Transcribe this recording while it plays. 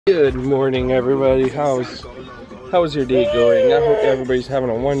Good morning, everybody. How's your day going? I hope everybody's having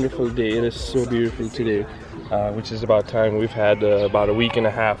a wonderful day. It is so beautiful today, which is about time. We've had about a week and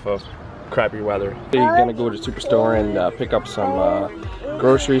a half of crappy weather. We're gonna go to the superstore and pick up some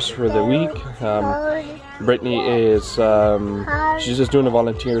groceries for the week. Brittany is she's just doing a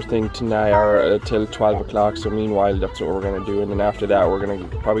volunteer thing tonight or till 12 o'clock. So meanwhile, that's what we're gonna do, and then after that, we're gonna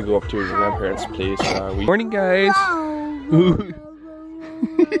probably go up to her grandparents' place. Morning, guys.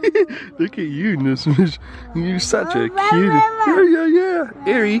 Look at you, Nismish. You're such a cutie. Yeah.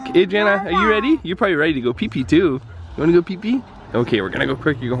 Eric, hey Jenna, are you ready? You're probably ready to go pee-pee too. You wanna go pee-pee? Okay, we're gonna go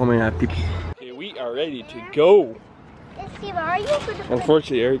quick. You go home and have pee-pee. Okay, we are ready to go.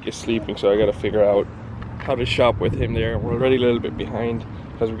 Unfortunately, Eric is sleeping, so I gotta figure out how to shop with him there. We're already a little bit behind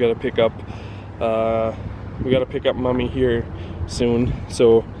because we gotta pick up Mommy here soon.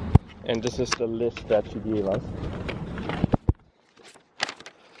 So, and this is the list that she gave us.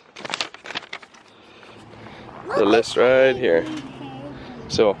 The list right here.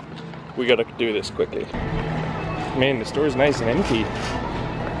 So we gotta do this quickly. Man, the store is nice and empty.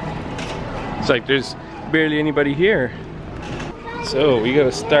 It's like there's barely anybody here. So we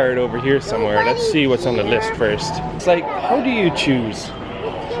gotta start over here somewhere. Let's see what's on the list first. It's like, how do you choose?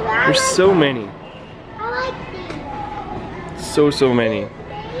 There's so many. So many.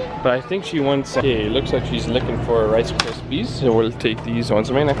 But I think she wants, okay, it looks like she's looking for Rice Krispies, so we'll take these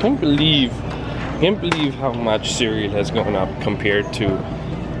ones. I mean, I can't believe how much cereal has gone up compared to,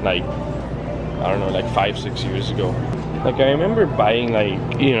 like, I don't know, like 5-6 years ago. Like, I remember buying,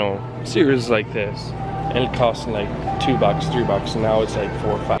 like, you know, cereals like this, and it cost like $2, $3, and now it's like $4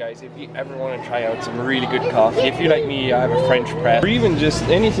 or $5. Guys, if you ever want to try out some really good coffee, if you like me, I have a French press, or even just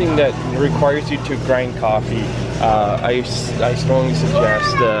anything that requires you to grind coffee, I strongly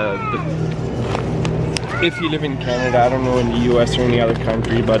suggest if you live in Canada, I don't know in the US or any other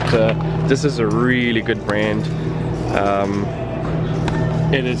country, but this is a really good brand.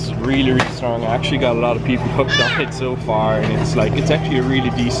 It is really strong. I actually got a lot of people hooked on it so far, and it's actually a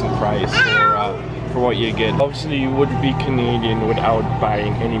really decent price for what you get. Obviously, you wouldn't be Canadian without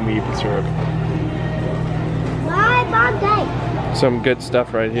buying any maple syrup. Some good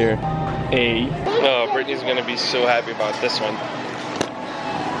stuff right here. Oh, Brittany's gonna be so happy about this one.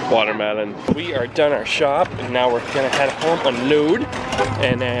 Watermelon. We are done our shop, and now we're gonna head home, unload,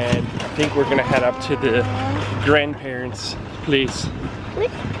 and then I think we're gonna head up to the grandparents' place.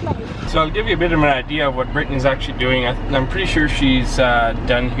 So I'll give you a bit of an idea of what Brittany's actually doing. I'm pretty sure she's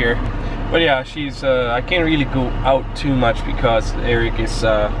done here, but yeah, she's. I can't really go out too much because Eric is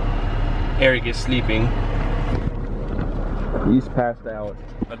sleeping. He's passed out.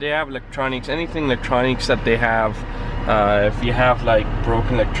 But they have electronics, anything electronics that they have. If you have like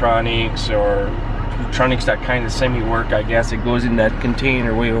broken electronics or electronics that kind of semi-work, I guess it goes in that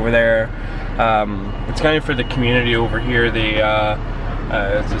container way over there. It's kind of for the community over here. They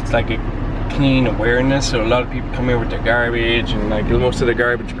it's like a clean awareness, so a lot of people come here with their garbage, and like most of the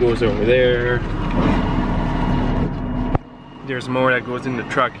garbage goes over there. There's more that goes in the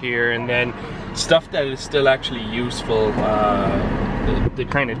truck here, and then stuff that is still actually useful, they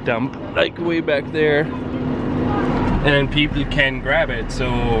kind of dump like way back there, and then people can grab it. So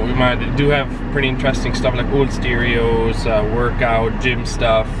we do have pretty interesting stuff like old stereos, workout, gym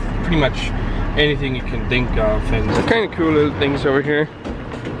stuff, pretty much anything you can think of, and kind of cool little things over here.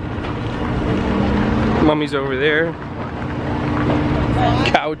 Mommy's over there.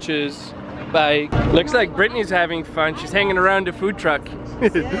 Couches, bike. Looks like Brittany's having fun. She's hanging around the food truck.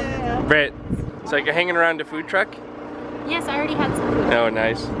 Britt, it's like you're hanging around the food truck? Yes, I already had some food. Oh,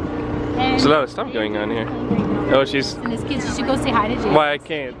 nice. There's a lot of stuff going on here. Oh, she's... And his kids, you should go say hi to Jay. Why I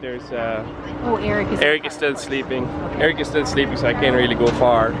can't, there's oh, Eric is still sleeping. Eric is still sleeping, so I can't really go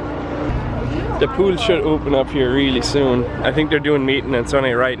far. The pool should open up here really soon. I think they're doing maintenance on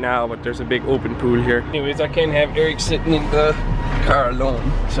it right now, but there's a big open pool here. Anyways, I can't have Eric sitting in the car alone,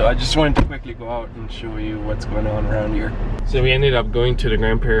 so I just wanted to quickly go out and show you what's going on around here. So we ended up going to the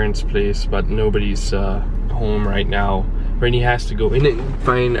grandparents' place, but nobody's home right now. Brittany has to go in and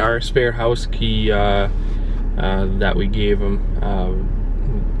find our spare house key that we gave him.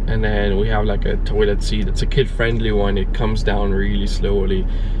 And then we have like a toilet seat. It's a kid-friendly one. It comes down really slowly.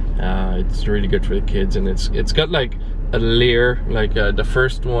 It's really good for the kids, and it's got like a layer, like the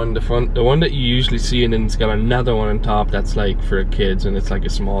first one, the one that you usually see, and then it's got another one on top that's like for kids, and it's like a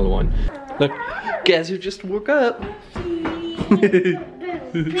small one. Look, guess who just woke up? Are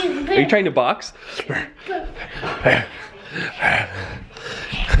you trying to box?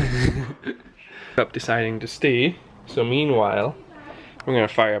 Up deciding to stay, so meanwhile we're gonna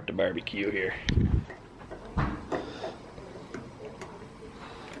fire up the barbecue here.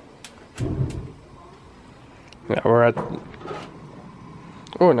 Yeah, we're at...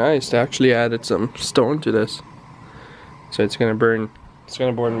 Oh nice, they actually added some stone to this. So it's gonna burn,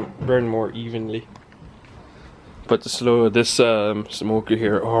 burn more evenly. But this smoker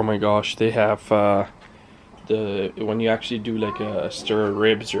here, oh my gosh, they have when you actually do like a stir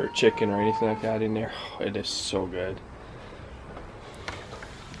ribs or chicken or anything like that in there, oh, it is so good.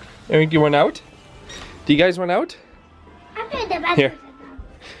 Eric, do you want out? Do you guys want out? Here,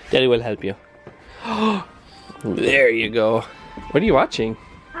 Daddy will help you. There you go. What are you watching?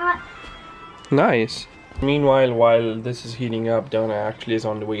 Nice. Meanwhile, while this is heating up, Donna actually is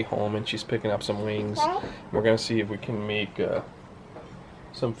on the way home and she's picking up some wings. We're gonna see if we can make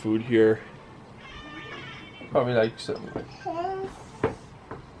some food here. Probably like some.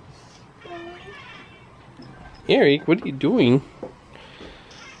 Eric, what are you doing?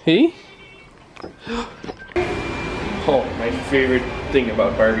 Hey? Oh, my favorite thing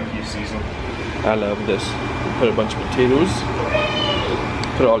about barbecue season. I love this. You put a bunch of potatoes,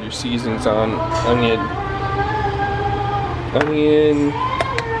 put all your seasonings on, onion,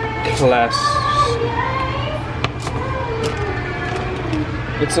 class.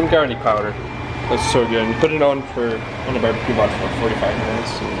 Get some garlic powder. That's so good. And put it on the barbecue box for 45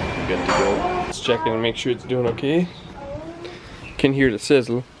 minutes and you're good to go. Let's check it and make sure it's doing okay. Can hear the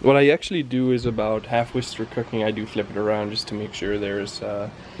sizzle. What I actually do is about halfway through cooking, I do flip it around just to make sure there's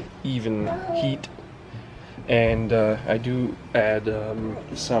even heat. And I do add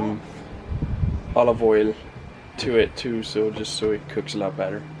some olive oil to it too, so just so it cooks a lot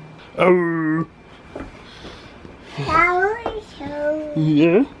better. Oh.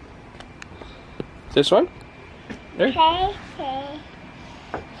 Yeah. This one? There.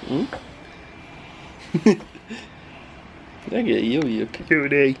 Hmm? Look at you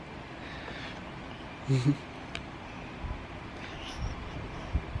cutie.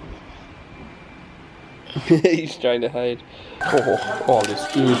 He's trying to hide. Oh, all this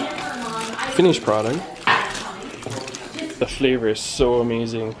food. Finished product. The flavor is so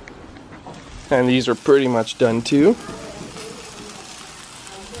amazing. And these are pretty much done too.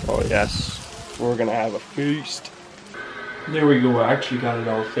 Oh yes, we're gonna have a feast. There we go, I actually got it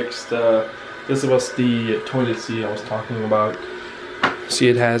all fixed. This was the toilet seat I was talking about. See,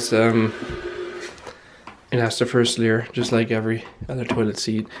 it has the first layer, just like every other toilet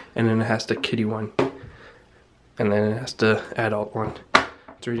seat, and then it has the kiddie one, and then it has the adult one.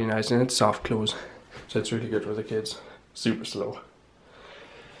 It's really nice, and it's soft close, so it's really good for the kids. Super slow.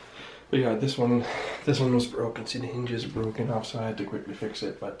 But yeah, this one was broken. See, the hinges are broken off, so I had to quickly fix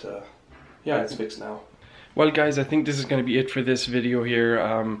it. But yeah, it's fixed now. Well, guys, I think this is going to be it for this video here.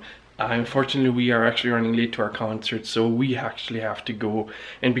 Unfortunately, we are actually running late to our concert, so we actually have to go.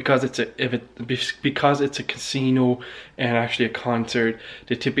 And because it's a casino and actually a concert,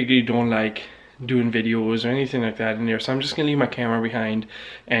 they typically don't like doing videos or anything like that in there, so I'm just gonna leave my camera behind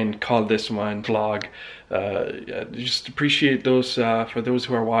and call this one vlog. Just appreciate those for those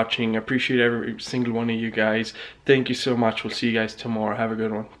who are watching. Appreciate every single one of you guys. Thank you so much. We'll see you guys tomorrow. Have a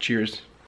good one. Cheers.